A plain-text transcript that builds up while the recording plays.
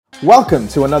Welcome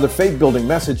to another faith-building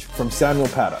message from Samuel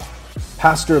Patta,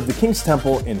 pastor of the King's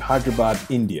Temple in Hyderabad,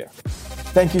 India.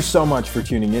 Thank you so much for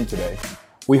tuning in today.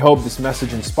 We hope this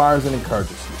message inspires and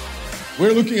encourages you.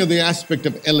 We're looking at the aspect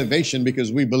of elevation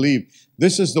because we believe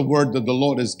this is the word that the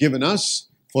Lord has given us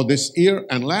for this year.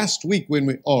 And last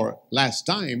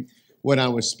time when I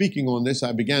was speaking on this,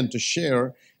 I began to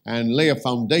share and lay a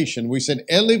foundation. We said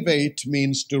elevate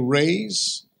means to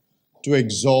raise, to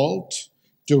exalt,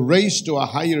 to raise to a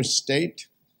higher state,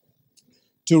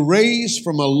 to raise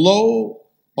from a low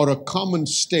or a common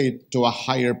state to a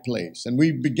higher place. And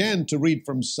we began to read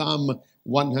from Psalm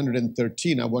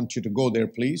 113. I want you to go there,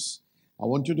 please. I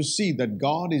want you to see that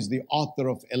God is the author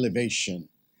of elevation.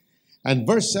 And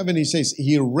verse 7, he says,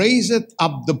 He raiseth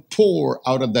up the poor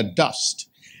out of the dust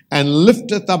and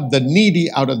lifteth up the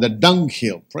needy out of the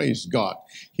dunghill. Praise God.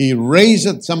 He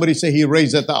raiseth, somebody say, He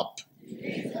raiseth up.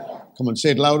 Come on, say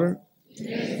it louder.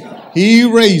 He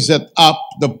raiseth up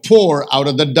the poor out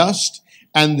of the dust,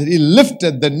 and he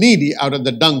lifted the needy out of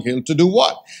the dunghill to do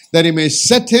what? That he may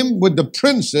set him with the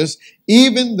princes,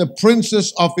 even the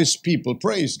princes of his people.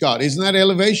 Praise God. Isn't that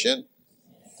elevation?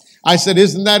 I said,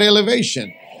 isn't that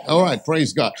elevation? All right,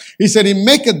 praise God. He said, He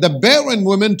maketh the barren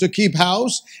women to keep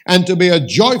house and to be a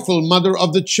joyful mother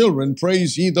of the children.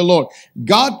 Praise ye the Lord.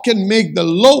 God can make the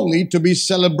lowly to be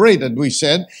celebrated, we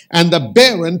said, and the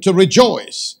barren to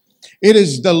rejoice. It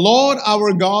is the Lord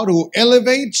our God who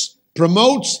elevates,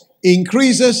 promotes,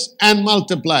 increases, and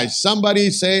multiplies.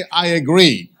 Somebody say, I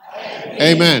agree.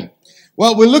 Amen.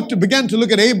 Well, we began to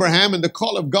look at Abraham and the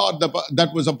call of God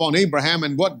that was upon Abraham,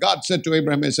 and what God said to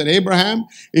Abraham. He said, Abraham,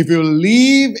 if you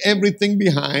leave everything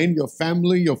behind, your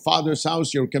family, your father's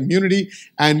house, your community,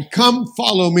 and come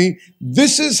follow me,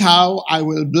 this is how I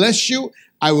will bless you,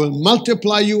 I will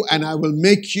multiply you, and I will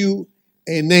make you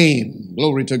a name.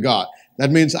 Glory to God. That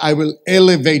means I will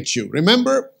elevate you.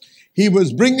 Remember, he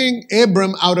was bringing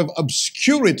Abram out of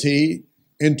obscurity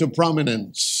into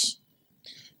prominence.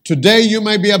 Today you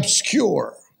may be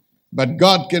obscure, but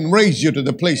God can raise you to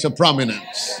the place of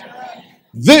prominence.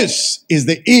 This is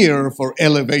the year for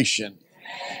elevation.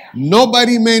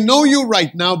 Nobody may know you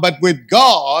right now, but with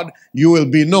God, you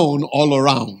will be known all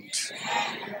around.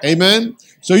 Amen.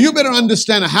 So you better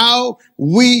understand how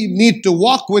we need to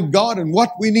walk with God and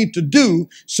what we need to do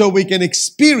so we can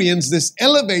experience this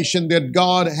elevation that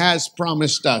God has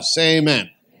promised us. Say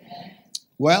amen.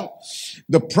 Well,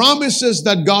 the promises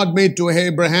that God made to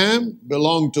Abraham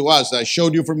belong to us. I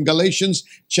showed you from Galatians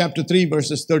chapter 3,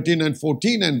 verses 13 and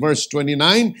 14 and verse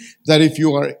 29, that if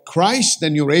you are Christ,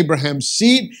 then you're Abraham's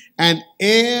seed and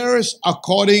heirs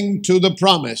according to the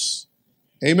promise.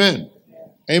 Amen.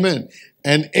 Amen.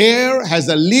 An heir has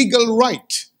a legal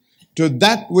right to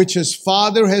that which his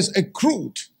father has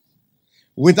accrued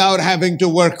without having to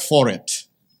work for it.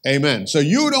 Amen. So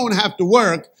you don't have to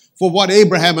work for what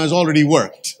Abraham has already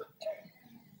worked.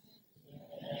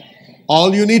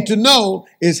 All you need to know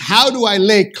is how do I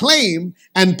lay claim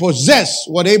and possess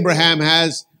what Abraham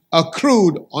has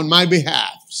accrued on my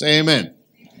behalf. Say amen.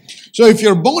 So if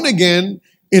you're born again,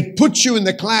 it puts you in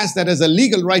the class that has a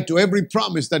legal right to every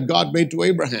promise that God made to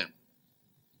Abraham.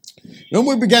 Then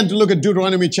we began to look at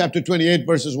Deuteronomy chapter 28,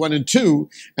 verses 1 and 2,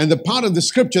 and the part of the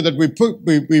scripture that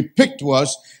we picked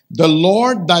was, the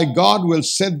Lord thy God will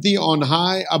set thee on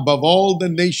high above all the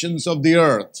nations of the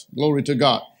earth. Glory to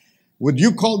God. Would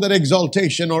you call that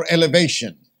exaltation or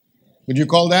elevation? Would you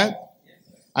call that?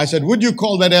 I said, would you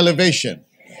call that elevation?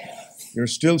 You're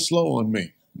still slow on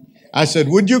me. I said,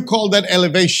 would you call that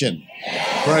elevation?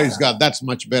 Praise God. That's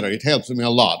much better. It helps me a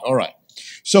lot. All right.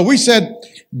 So we said,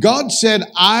 God said,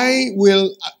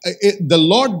 the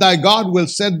Lord thy God will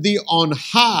set thee on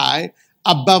high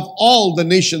above all the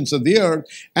nations of the earth.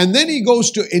 And then he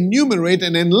goes to enumerate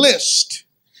and enlist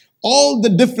all the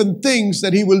different things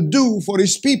that he will do for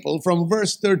his people from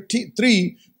verse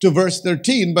 3 to verse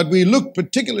 13. But we look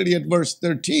particularly at verse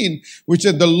 13, which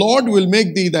said, the Lord will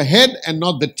make thee the head and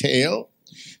not the tail.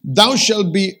 Thou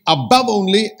shalt be above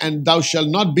only, and thou shalt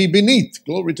not be beneath.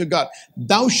 Glory to God.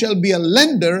 Thou shalt be a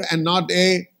lender and not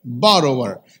a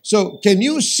borrower. So can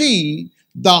you see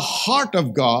the heart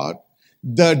of God,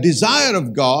 the desire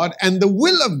of God, and the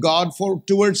will of God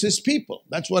towards his people?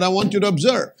 That's what I want you to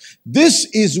observe. This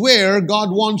is where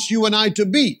God wants you and I to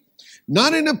be.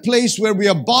 Not in a place where we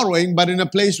are borrowing, but in a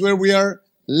place where we are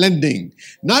ascending.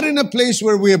 Not in a place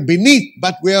where we are beneath,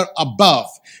 but we are above.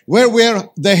 Where we are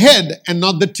the head and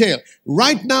not the tail.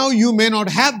 Right now, you may not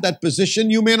have that position.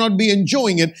 You may not be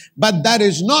enjoying it. But that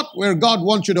is not where God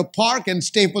wants you to park and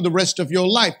stay for the rest of your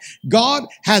life. God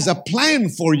has a plan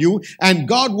for you. And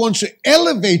God wants to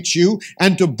elevate you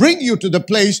and to bring you to the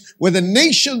place where the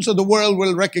nations of the world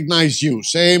will recognize you.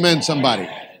 Say amen, somebody.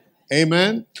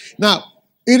 Amen. Now,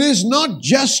 it is not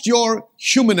just your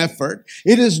human effort.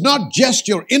 It is not just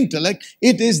your intellect.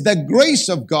 It is the grace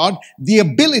of God, the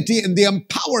ability and the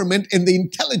empowerment and the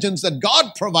intelligence that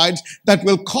God provides that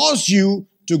will cause you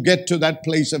to get to that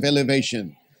place of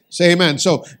elevation. Say amen.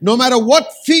 So no matter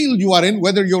what field you are in,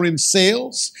 whether you're in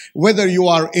sales, whether you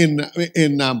are in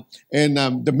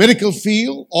the medical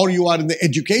field, or you are in the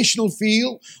educational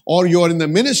field, or you're in the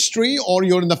ministry, or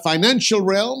you're in the financial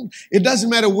realm, it doesn't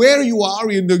matter where you are.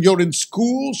 You're in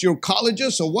schools, your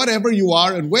colleges, or whatever you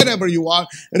are and wherever you are.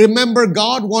 Remember,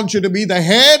 God wants you to be the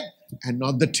head and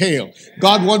not the tail.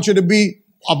 God wants you to be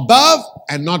above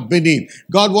and not beneath.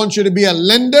 God wants you to be a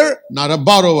lender, not a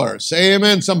borrower. Say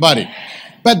amen, somebody.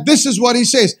 But this is what he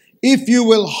says, if you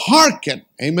will hearken,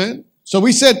 amen. So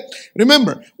we said,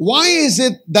 remember, why is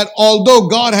it that although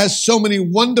God has so many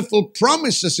wonderful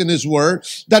promises in his word,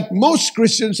 that most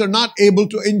Christians are not able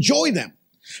to enjoy them?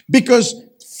 Because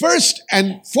first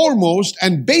and foremost,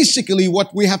 and basically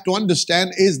what we have to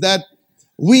understand is that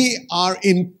we are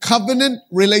in covenant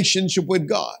relationship with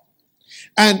God.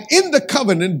 And in the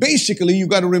covenant, basically, you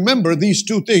got to remember these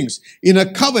two things. In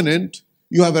a covenant,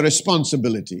 you have a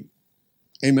responsibility.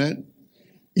 Amen.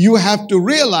 You have to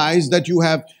realize that you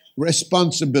have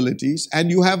responsibilities and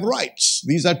you have rights.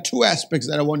 These are two aspects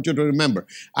that I want you to remember.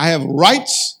 I have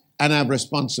rights and I have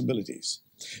responsibilities.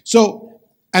 So,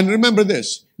 and remember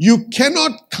this, you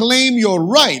cannot claim your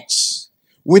rights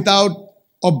without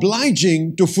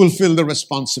obliging to fulfill the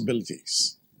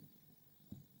responsibilities.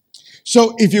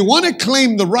 So if you want to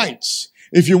claim the rights,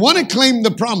 if you want to claim the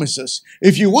promises,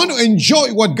 if you want to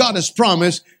enjoy what God has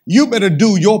promised, you better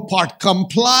do your part.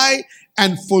 Comply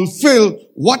and fulfill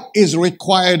what is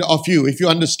required of you. If you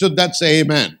understood that, say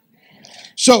amen.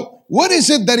 So, what is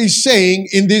it that he's saying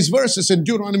in these verses in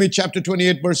Deuteronomy chapter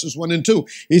 28, verses 1 and 2?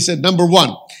 He said, number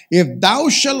 1, if thou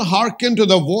shalt hearken to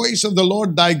the voice of the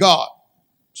Lord thy God.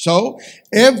 So,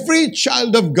 every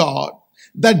child of God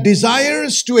that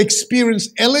desires to experience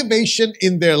elevation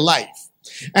in their life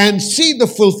and see the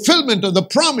fulfillment of the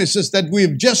promises that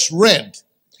we've just read,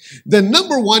 then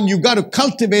number 1, you've got to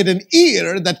cultivate an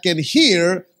ear that can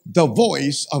hear the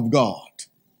voice of God.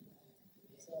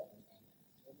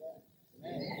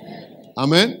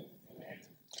 Amen.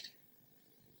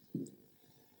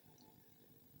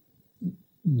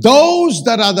 Those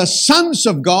that are the sons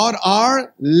of God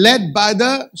are led by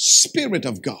the Spirit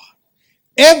of God.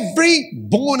 Every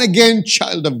born-again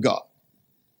child of God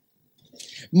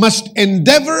must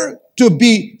endeavor to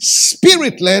be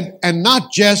Spirit-led and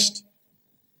not just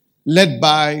led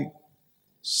by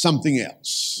something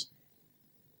else.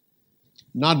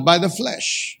 Not by the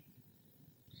flesh.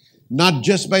 Not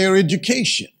just by your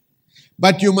education.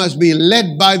 But you must be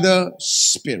led by the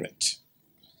Spirit.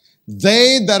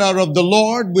 They that are of the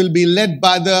Lord will be led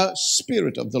by the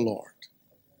Spirit of the Lord.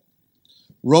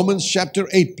 Romans chapter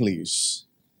 8, please.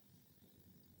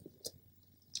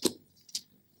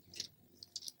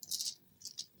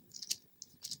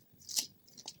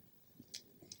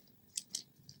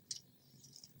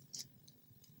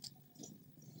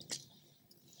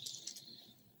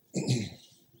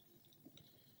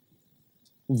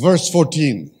 Verse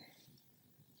 14.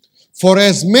 For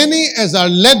as many as are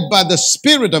led by the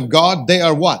Spirit of God, they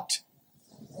are what?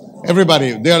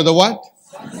 Everybody, they are the what?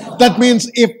 That means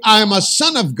if I am a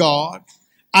son of God,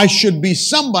 I should be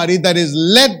somebody that is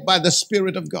led by the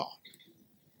Spirit of God.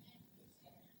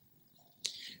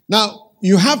 Now,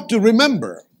 you have to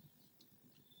remember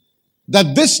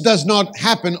that this does not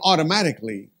happen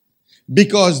automatically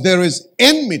because there is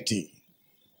enmity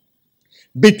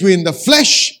between the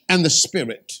flesh and the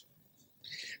spirit.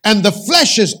 And the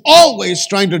flesh is always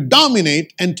trying to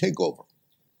dominate and take over.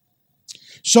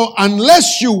 So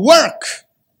unless you work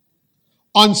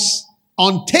on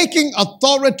taking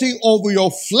authority over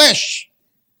your flesh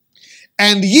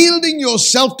and yielding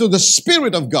yourself to the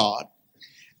Spirit of God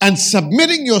and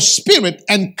submitting your spirit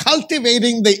and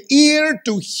cultivating the ear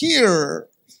to hear,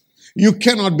 you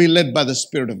cannot be led by the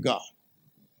Spirit of God.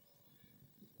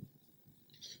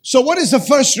 So what is the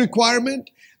first requirement?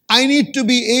 I need to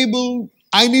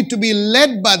be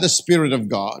led by the Spirit of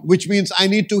God, which means I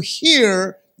need to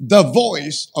hear the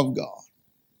voice of God.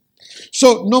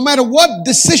 So no matter what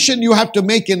decision you have to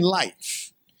make in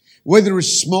life, whether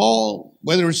it's small,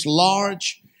 whether it's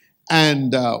large,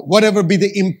 and whatever be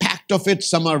the impact of it,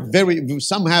 some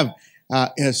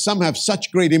have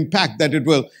such great impact that it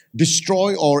will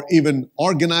destroy or even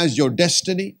organize your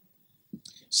destiny.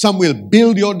 Some will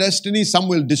build your destiny. Some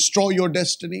will destroy your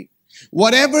destiny.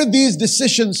 Whatever these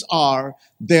decisions are,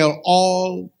 they're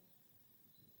all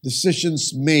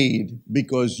decisions made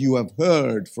because you have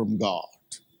heard from God.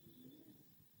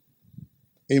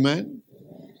 Amen?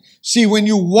 See, when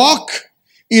you walk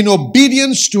in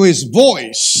obedience to His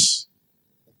voice,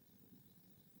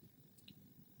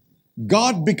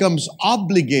 God becomes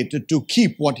obligated to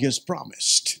keep what He has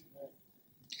promised.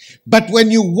 But when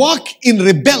you walk in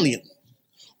rebellion,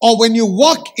 or when you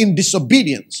walk in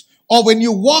disobedience, or when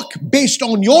you walk based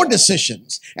on your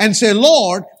decisions and say,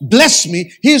 Lord, bless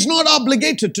me, He is not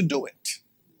obligated to do it.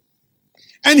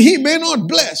 And He may not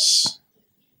bless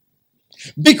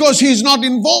because He is not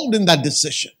involved in that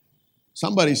decision.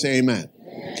 Somebody say amen.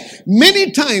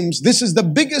 Many times, this is the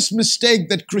biggest mistake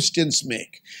that Christians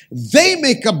make. They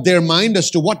make up their mind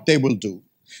as to what they will do.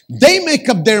 They make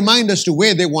up their mind as to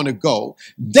where they want to go.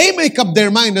 They make up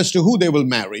their mind as to who they will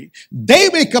marry. They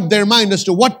make up their mind as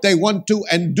to what they want to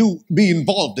and do be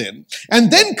involved in.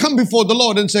 And then come before the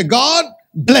Lord and say, God,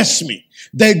 bless me.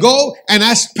 They go and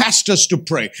ask pastors to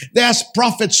pray. They ask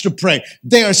prophets to pray.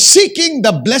 They are seeking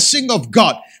the blessing of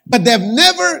God, but they've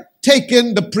never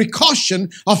taken the precaution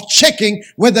of checking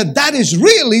whether that is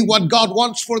really what God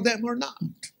wants for them or not.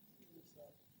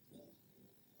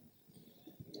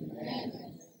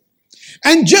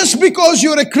 And just because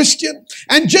you're a Christian,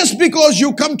 and just because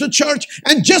you come to church,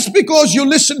 and just because you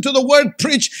listen to the word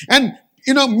preached, and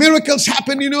miracles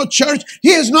happen in your church,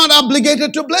 He is not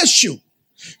obligated to bless you.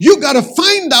 You got to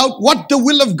find out what the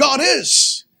will of God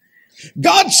is.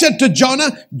 God said to Jonah,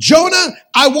 Jonah,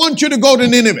 I want you to go to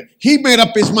Nineveh. He made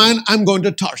up his mind, I'm going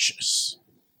to Tarshish.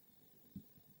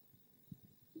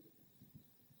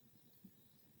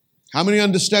 How many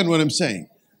understand what I'm saying?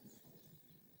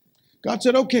 God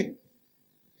said, okay.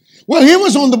 Well, he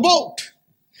was on the boat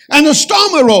and a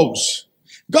storm arose.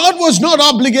 God was not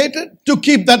obligated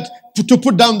to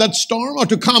put down that storm or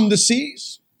to calm the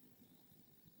seas.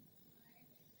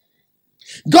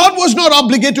 God was not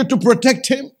obligated to protect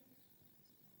him.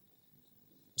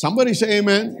 Somebody say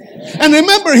amen. And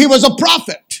remember, he was a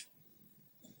prophet.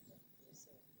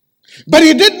 But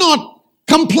he did not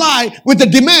comply with the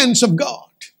demands of God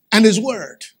and His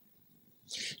word.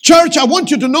 Church, I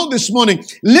want you to know this morning,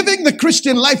 living the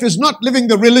Christian life is not living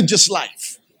the religious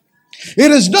life.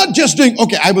 It is not just doing,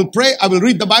 okay, I will pray, I will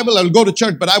read the Bible, I will go to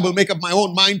church, but I will make up my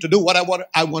own mind to do what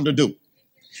I want to do.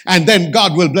 And then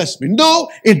God will bless me. No,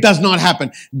 it does not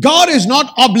happen. God is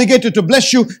not obligated to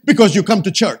bless you because you come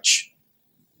to church.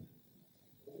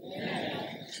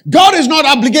 God is not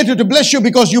obligated to bless you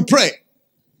because you pray.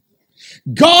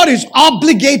 God is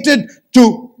obligated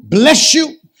to bless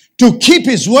you, to keep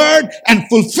His word and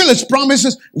fulfill His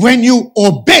promises when you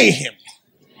obey Him.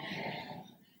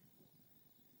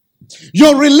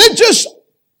 Your religious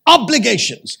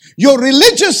obligations, your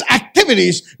religious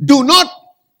activities do not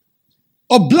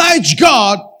oblige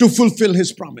God to fulfill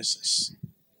His promises.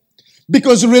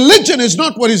 Because religion is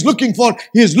not what He's looking for.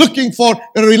 He is looking for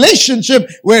a relationship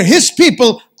where His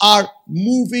people are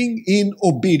moving in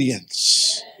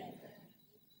obedience.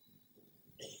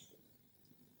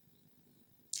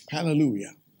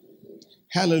 Hallelujah.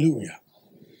 Hallelujah.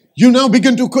 You now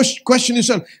begin to question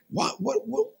yourself. What?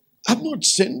 I've not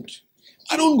sinned.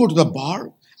 I don't go to the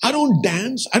bar. I don't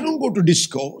dance. I don't go to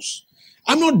discos.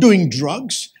 I'm not doing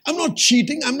drugs. I'm not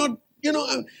cheating. I'm not,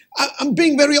 I'm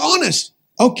being very honest.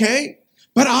 Okay.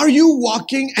 But are you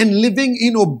walking and living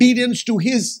in obedience to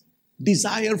His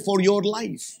desire for your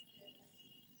life?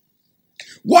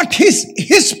 What is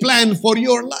His plan for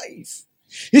your life?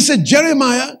 He said,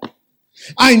 Jeremiah,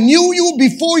 I knew you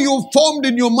before you were formed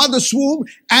in your mother's womb,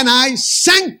 and I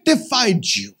sanctified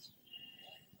you.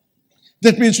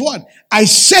 That means what? I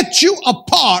set you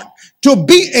apart to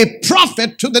be a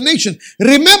prophet to the nation.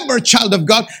 Remember, child of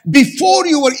God, before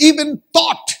you were even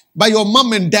thought by your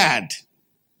mom and dad,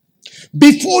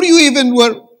 before you even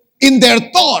were in their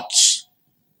thoughts,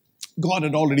 God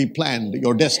had already planned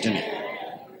your destiny.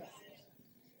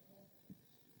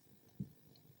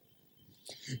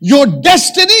 Your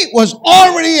destiny was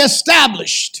already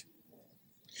established.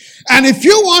 And if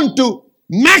you want to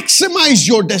maximize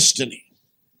your destiny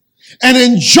and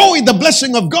enjoy the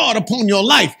blessing of God upon your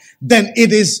life, then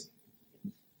it is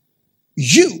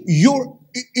your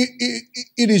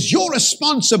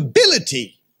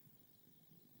responsibility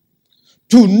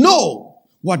to know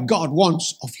what God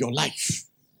wants of your life.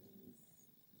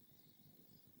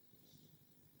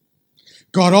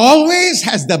 God always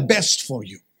has the best for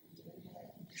you.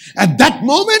 At that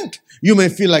moment, you may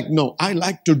feel like, no, I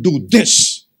like to do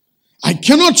this. I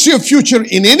cannot see a future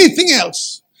in anything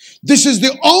else. This is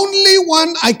the only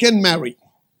one I can marry.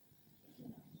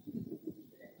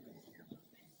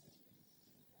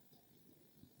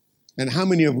 And how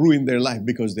many have ruined their life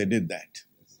because they did that?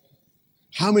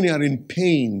 How many are in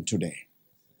pain today?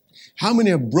 How many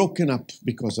have broken up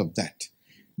because of that?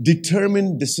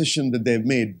 Determined decision that they've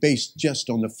made based just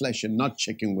on the flesh and not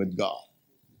checking with God.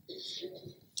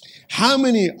 How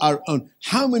many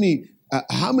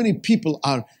people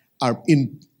are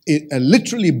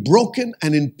literally broken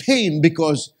and in pain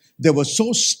because they were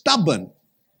so stubborn.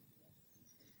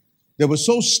 They were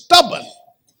so stubborn.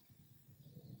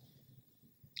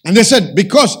 And they said,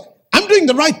 because I'm doing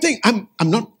the right thing. I'm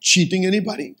not cheating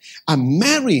anybody. I'm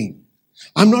marrying.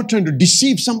 I'm not trying to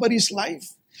deceive somebody's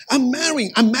life. I'm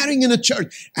marrying in a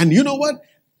church. And you know what?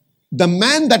 The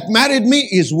man that married me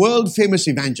is world famous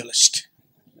evangelist.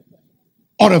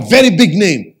 Or a very big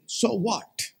name. So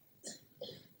what?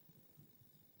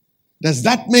 Does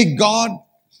that make God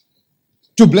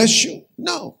to bless you?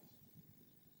 No.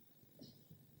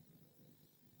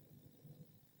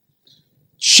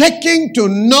 Checking to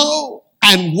know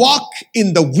and walk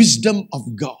in the wisdom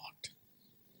of God.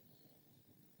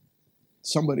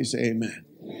 Somebody say amen.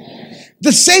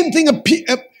 The same thing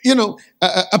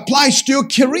applies to your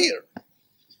career.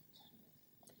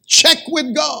 Check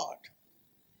with God.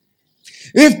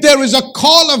 If there is a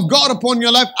call of God upon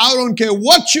your life, I don't care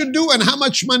what you do and how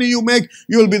much money you make,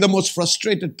 you'll be the most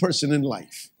frustrated person in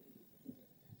life.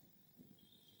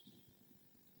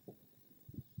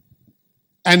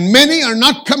 And many are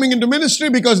not coming into ministry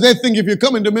because they think if you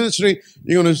come into ministry,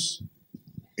 you're going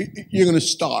to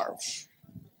starve.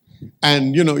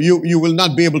 And you will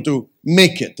not be able to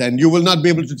make it, and you will not be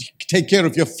able to take care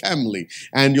of your family,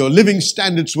 and your living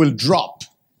standards will drop.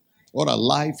 What a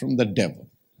lie from the devil.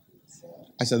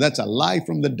 I said, that's a lie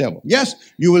from the devil. Yes,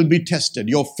 you will be tested.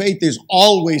 Your faith is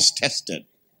always tested.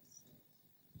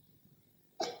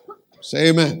 Say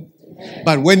amen.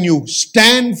 But when you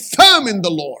stand firm in the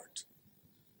Lord,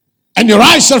 and your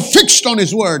eyes are fixed on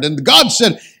His word, and God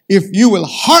said, if you will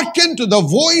hearken to the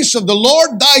voice of the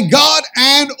Lord thy God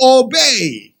and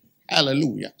obey,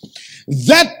 hallelujah,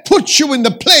 that puts you in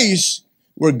the place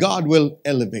where God will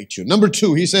elevate you. Number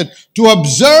 2, He said, to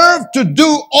observe to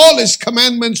do all His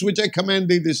commandments which I command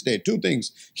thee this day. 2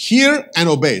 things, hear and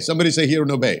obey. Somebody say hear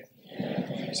and obey.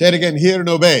 Say it again, hear and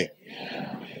obey.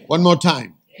 One more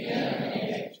time.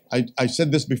 I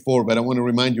said this before, but I want to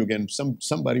remind you again.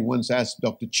 Somebody once asked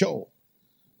Dr. Cho,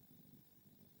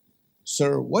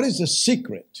 sir, what is the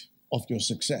secret of your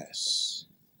success?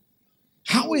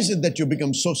 How is it that you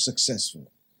become so successful?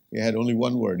 He had only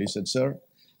one word. He said, sir,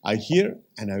 I hear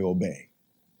and I obey.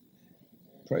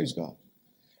 Praise God.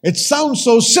 It sounds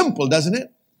so simple, doesn't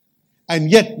it?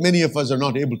 And yet many of us are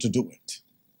not able to do it.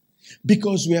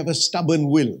 Because we have a stubborn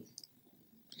will.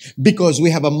 Because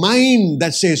we have a mind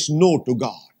that says no to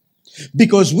God.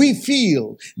 Because we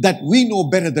feel that we know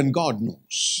better than God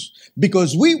knows.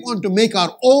 Because we want to make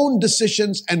our own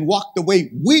decisions and walk the way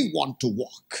we want to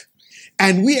walk.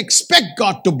 And we expect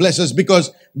God to bless us because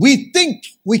we think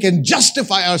we can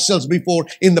justify ourselves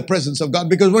in the presence of God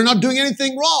because we're not doing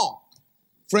anything wrong.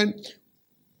 Friend,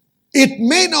 it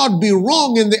may not be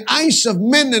wrong in the eyes of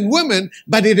men and women,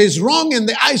 but it is wrong in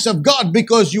the eyes of God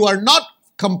because you are not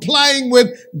complying with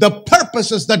the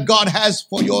purposes that God has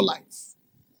for your life.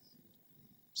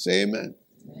 Say amen.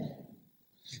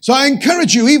 So I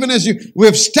encourage you, even as we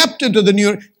have stepped into the new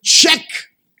year, check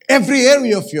every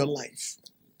area of your life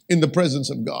in the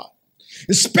presence of God.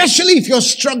 Especially if you're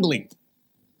struggling.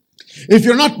 If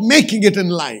you're not making it in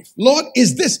life. Lord,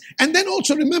 is this? And then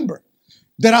also remember,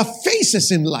 there are phases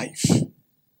in life.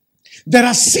 There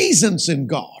are seasons in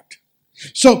God.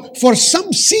 So for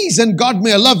some season, God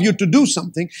may allow you to do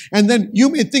something, and then you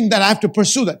may think that I have to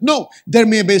pursue that. No, there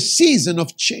may be a season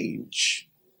of change.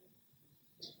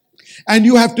 And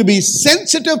you have to be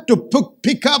sensitive to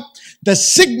pick up the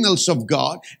signals of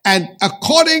God. And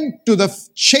according to the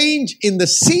change in the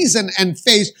season and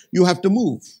phase, you have to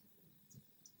move.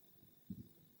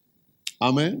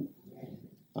 Amen.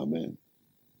 Amen.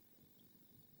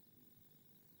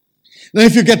 Now,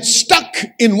 if you get stuck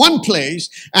in one place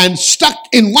and stuck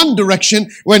in one direction,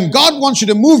 when God wants you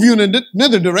to move you in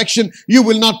another direction, you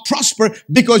will not prosper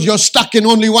because you're stuck in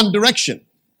only one direction.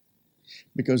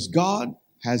 Because God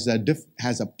has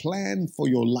a plan for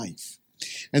your life.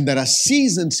 And there are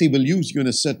seasons He will use you in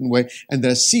a certain way. And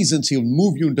there are seasons He will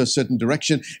move you into a certain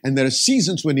direction. And there are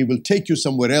seasons when He will take you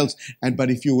somewhere else. But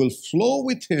if you will flow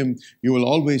with Him, you will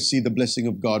always see the blessing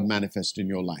of God manifest in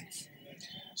your life.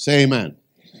 Say amen.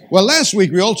 Well, last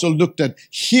week we also looked at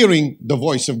hearing the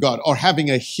voice of God, or having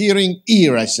a hearing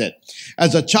ear, I said.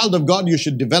 As a child of God, you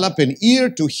should develop an ear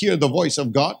to hear the voice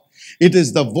of God. It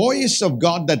is the voice of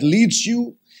God that leads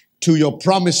you to your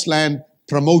promised land,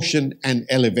 promotion, and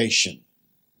elevation.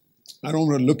 I don't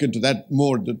want to look into that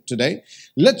more today.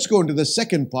 Let's go into the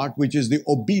second part, which is the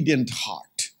obedient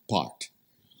heart part.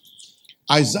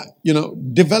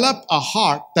 Develop a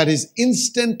heart that is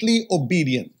instantly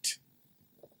obedient.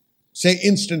 Say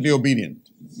instantly obedient.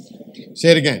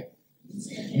 Say it again.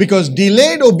 Because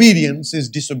delayed obedience is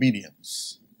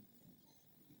disobedience.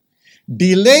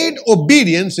 Delayed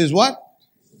obedience is what?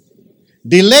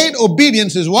 Delayed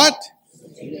obedience is what?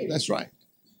 That's right.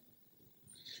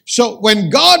 So when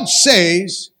God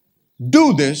says,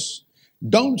 do this,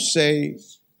 don't say,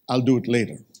 I'll do it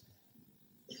later.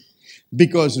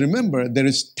 Because remember, there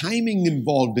is timing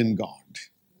involved in God.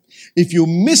 If you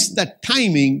miss that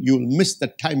timing, you'll miss the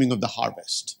timing of the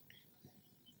harvest.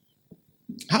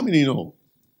 How many know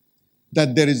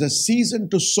that there is a season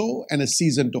to sow and a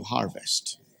season to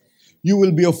harvest? You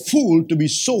will be a fool to be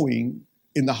sowing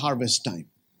in the harvest time.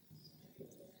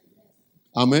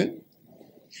 Amen?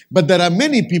 But there are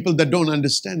many people that don't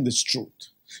understand this truth.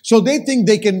 So they think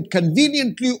they can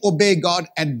conveniently obey God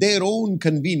at their own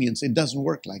convenience. It doesn't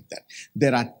work like that.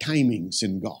 There are timings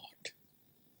in God.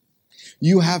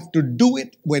 You have to do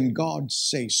it when God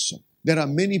says so. There are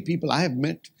many people I have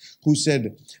met who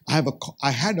said,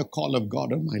 I had a call of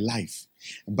God on my life.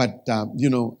 But,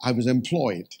 I was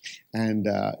employed and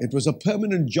it was a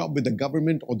permanent job with the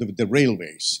government or the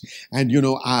railways. And,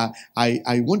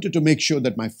 I wanted to make sure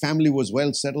that my family was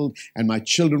well settled and my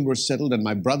children were settled and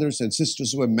my brothers and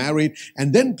sisters were married.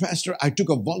 And then, Pastor, I took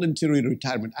a voluntary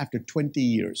retirement after 20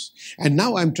 years. And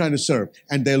now I'm trying to serve.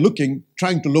 And they're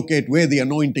trying to locate where the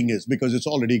anointing is because it's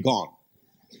already gone.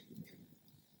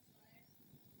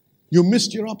 You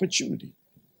missed your opportunity.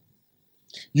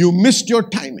 You missed your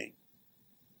timing.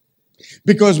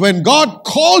 Because when God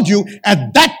called you,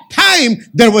 at that time,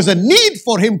 there was a need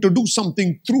for Him to do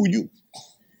something through you.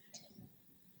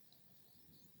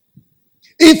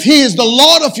 If He is the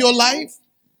Lord of your life,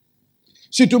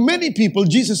 see, to many people,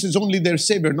 Jesus is only their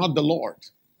Savior, not the Lord.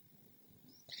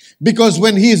 Because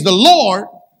when He is the Lord,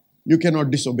 you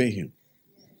cannot disobey Him.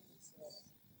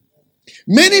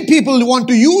 Many people want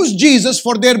to use Jesus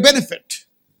for their benefit.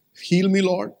 Heal me,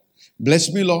 Lord.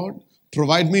 Bless me, Lord.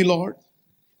 Provide me, Lord.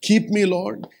 Keep me,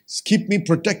 Lord. Keep me,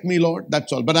 protect me, Lord.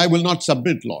 That's all. But I will not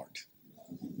submit, Lord.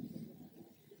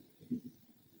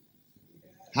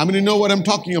 How many know what I'm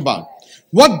talking about?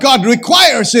 What God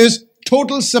requires is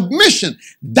total submission.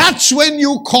 That's when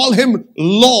you call Him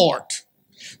Lord.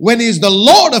 When He is the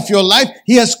Lord of your life,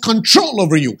 He has control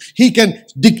over you. He can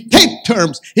dictate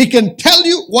terms. He can tell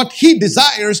you what He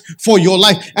desires for your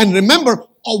life. And remember,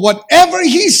 whatever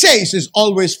He says is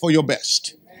always for your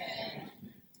best.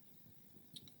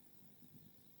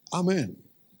 Amen.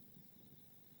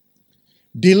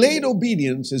 Delayed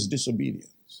obedience is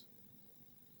disobedience.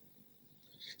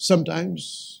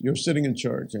 Sometimes you're sitting in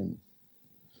church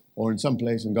or in some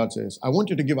place and God says, I want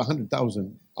you to give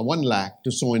 100,000, 1 lakh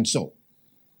to so and so.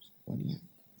 1 lakh.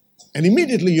 And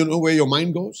immediately you know where your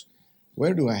mind goes.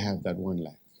 Where do I have that 1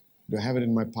 lakh? Do I have it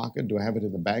in my pocket? Do I have it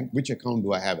in the bank? Which account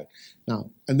do I have it? Now,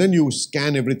 and then you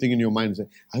scan everything in your mind and say,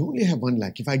 I only have 1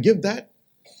 lakh. If I give that,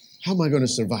 how am I going to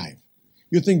survive?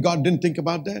 You think God didn't think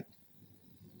about that?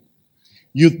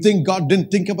 You think God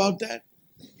didn't think about that?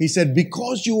 He said,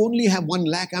 because you only have 1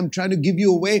 lakh, I'm trying to give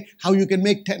you a way how you can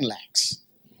make 10 lakhs.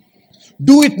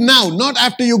 Do it now, not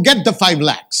after you get the 5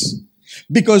 lakhs.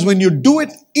 Because when you do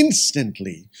it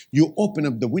instantly, you open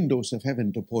up the windows of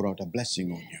heaven to pour out a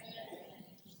blessing on you.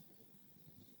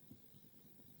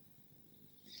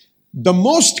 The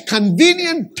most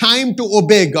convenient time to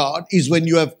obey God is when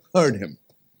you have heard Him.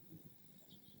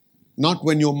 Not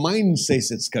when your mind says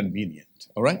it's convenient.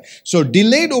 All right? So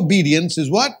delayed obedience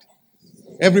is what?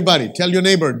 Everybody, tell your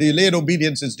neighbor, delayed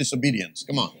obedience is disobedience.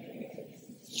 Come on.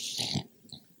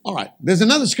 All right. There's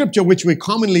another scripture which we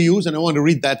commonly use, and I want to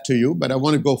read that to you, but I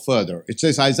want to go further. It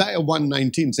says, Isaiah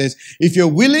 1:19 says, if you're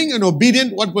willing and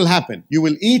obedient, what will happen? You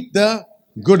will eat the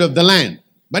good of the land.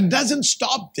 But it doesn't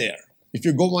stop there. If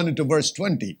you go on into verse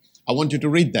 20, I want you to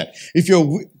read that.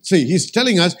 He's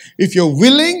telling us, if you're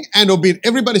willing and obedient,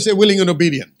 everybody say willing and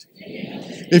obedient.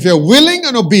 If you're willing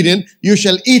and obedient, you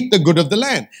shall eat the good of the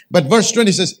land. But verse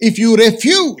 20 says, if you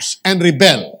refuse and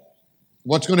rebel,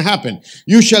 what's going to happen?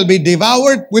 You shall be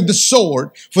devoured with the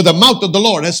sword, for the mouth of the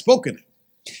Lord has spoken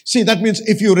it. See, that means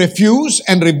if you refuse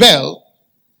and rebel,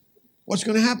 what's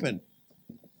going to happen?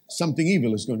 Something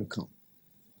evil is going to come.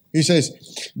 He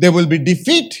says, there will be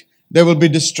defeat, there will be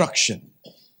destruction.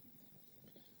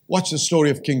 Watch the story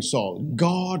of King Saul.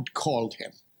 God called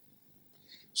him.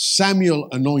 Samuel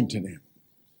anointed him.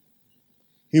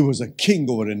 He was a king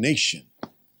over a nation.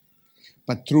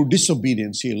 But through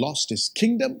disobedience, he lost his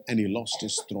kingdom and he lost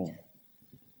his throne.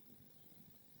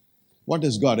 What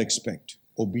does God expect?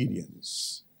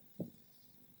 Obedience.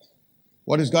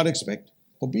 What does God expect?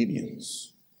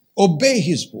 Obedience. Obey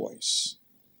his voice.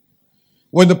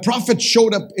 When the prophet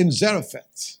showed up in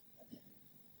Zarephath,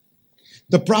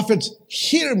 the prophets,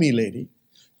 hear me, lady.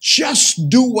 Just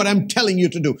do what I'm telling you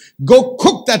to do. Go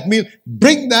cook that meal.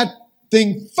 Bring that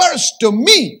thing first to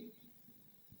me.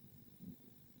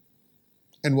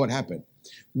 And what happened?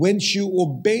 When she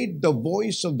obeyed the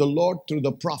voice of the Lord through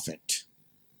the prophet,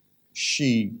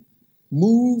 she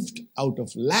moved out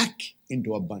of lack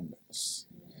into abundance.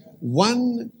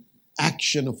 One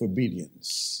action of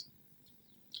obedience.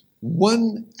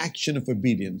 One action of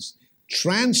obedience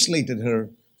translated her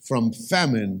from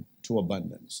famine to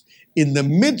abundance. In the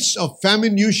midst of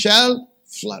famine, you shall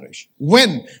flourish.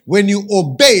 When? When you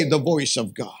obey the voice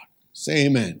of God. Say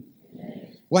amen.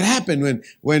 Amen. What happened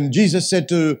when Jesus said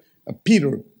to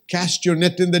Peter, cast your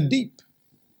net in the deep?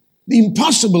 The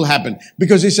impossible happened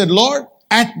because he said, Lord,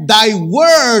 at thy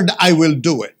word I will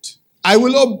do it. I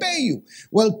will obey you.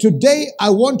 Well, today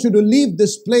I want you to leave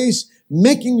this place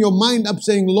making your mind up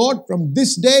saying, Lord, from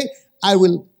this day I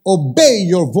will obey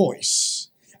your voice.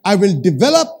 I will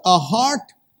develop a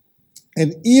heart,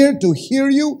 an ear to hear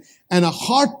you, and a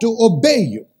heart to obey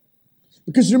you.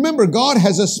 Because remember, God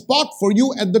has a spot for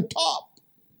you at the top.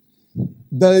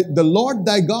 The Lord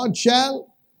thy God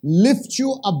shall lift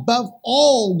you above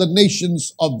all the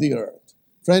nations of the earth.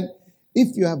 Friend,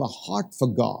 if you have a heart for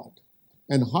God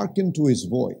and hearken to his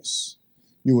voice,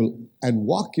 you will, and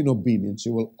walk in obedience,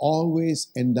 you will always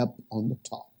end up on the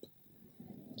top.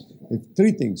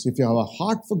 Three things. If you have a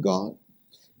heart for God,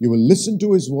 you will listen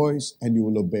to his voice and you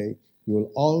will obey. You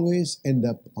will always end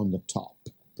up on the top.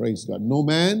 Praise God. No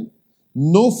man,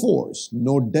 no force,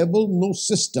 no devil, no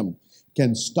system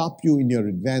can stop you in your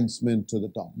advancement to the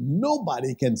top.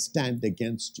 Nobody can stand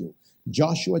against you.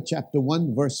 Joshua chapter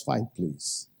 1 verse 5,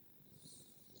 please.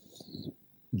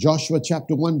 Joshua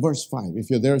chapter 1 verse 5.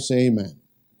 If you're there, say amen.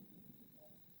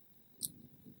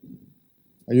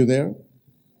 Are you there?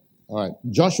 All right.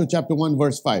 Joshua chapter 1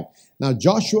 verse 5. Now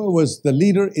Joshua was the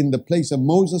leader in the place of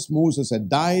Moses. Moses had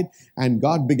died and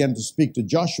God began to speak to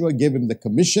Joshua, gave him the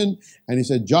commission. And he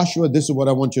said, Joshua, this is what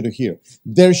I want you to hear.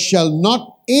 There shall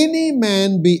not any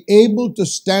man be able to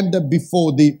stand up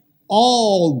before thee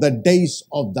all the days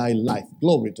of thy life.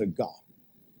 Glory to God.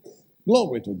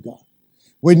 Glory to God.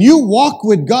 When you walk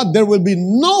with God, there will be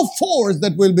no force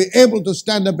that will be able to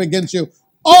stand up against you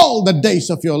all the days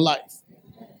of your life.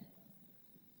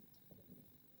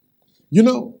 You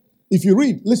know, if you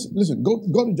read, listen, go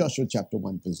to Joshua chapter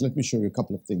 1, please. Let me show you a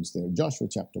couple of things there. Joshua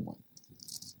chapter 1.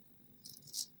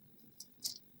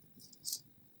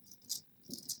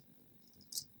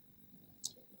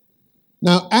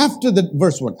 Now,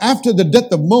 verse 1, after the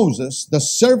death of Moses, the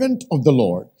servant of the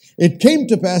Lord, it came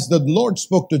to pass that the Lord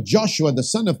spoke to Joshua, the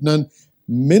son of Nun,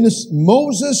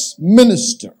 Moses'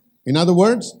 minister. In other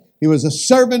words, he was a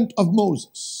servant of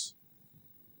Moses.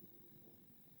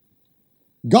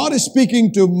 God is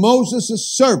speaking to Moses'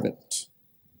 servant.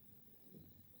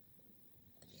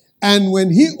 And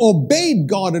when he obeyed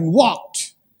God and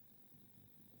walked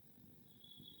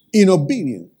in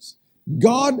obedience,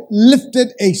 God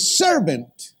lifted a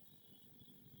servant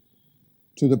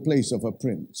to the place of a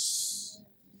prince.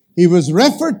 He was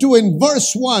referred to in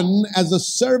verse 1 as a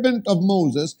servant of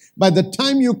Moses. By the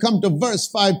time you come to verse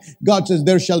 5, God says,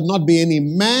 there shall not be any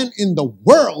man in the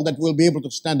world that will be able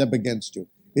to stand up against you.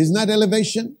 Isn't that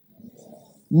elevation?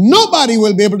 Nobody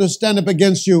will be able to stand up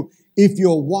against you if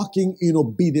you're walking in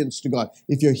obedience to God.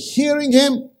 If you're hearing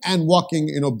him and walking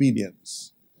in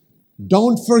obedience.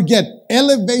 Don't forget,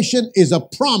 elevation is a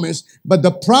promise, but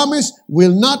the promise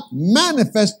will not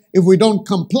manifest if we don't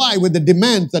comply with the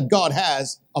demands that God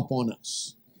has upon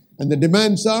us. And the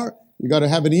demands are, you got to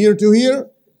have an ear to hear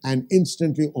and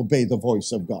instantly obey the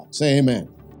voice of God. Say amen.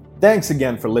 Thanks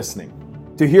again for listening.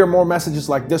 To hear more messages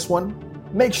like this one,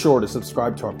 make sure to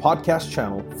subscribe to our podcast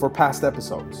channel for past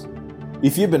episodes.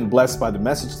 If you've been blessed by the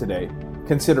message today,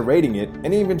 consider rating it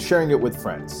and even sharing it with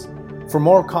friends. For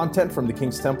more content from the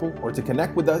King's Temple or to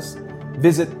connect with us,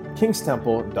 visit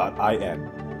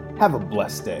kingstemple.in. Have a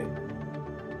blessed day.